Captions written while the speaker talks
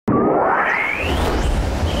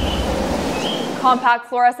Compact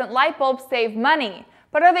fluorescent light bulbs save money,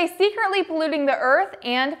 but are they secretly polluting the earth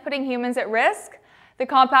and putting humans at risk? The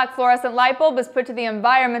compact fluorescent light bulb is put to the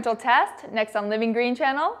environmental test next on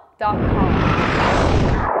livinggreenchannel.com.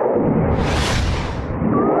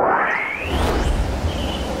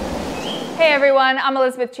 Hey everyone, I'm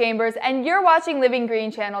Elizabeth Chambers and you're watching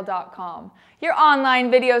livinggreenchannel.com, your online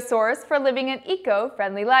video source for living an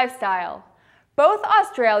eco-friendly lifestyle. Both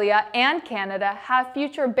Australia and Canada have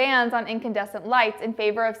future bans on incandescent lights in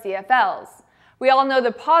favor of CFLs. We all know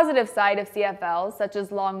the positive side of CFLs, such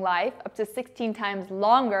as long life, up to 16 times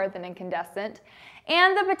longer than incandescent,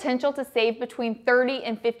 and the potential to save between $30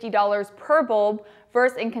 and $50 per bulb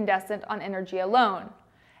versus incandescent on energy alone.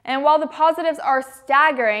 And while the positives are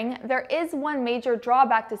staggering, there is one major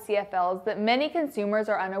drawback to CFLs that many consumers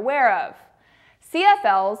are unaware of.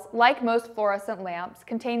 CFLs, like most fluorescent lamps,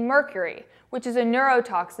 contain mercury, which is a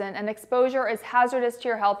neurotoxin, and exposure is hazardous to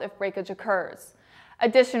your health if breakage occurs.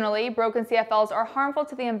 Additionally, broken CFLs are harmful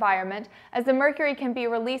to the environment as the mercury can be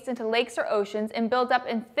released into lakes or oceans and build up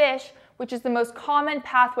in fish, which is the most common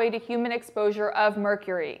pathway to human exposure of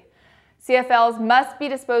mercury. CFLs must be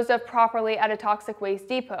disposed of properly at a toxic waste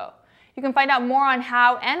depot. You can find out more on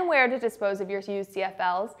how and where to dispose of your used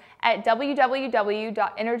CFLs at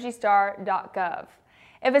www.energystar.gov.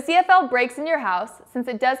 If a CFL breaks in your house, since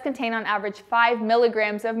it does contain on average 5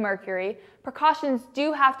 milligrams of mercury, precautions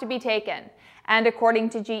do have to be taken. And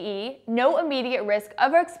according to GE, no immediate risk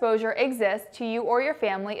of exposure exists to you or your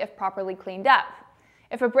family if properly cleaned up.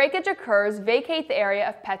 If a breakage occurs, vacate the area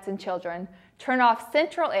of pets and children, turn off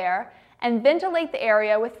central air, and ventilate the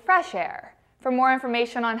area with fresh air. For more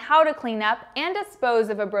information on how to clean up and dispose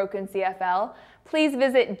of a broken CFL, please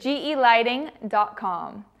visit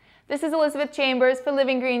gelighting.com. This is Elizabeth Chambers for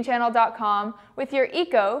livinggreenchannel.com with your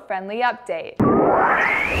eco-friendly update.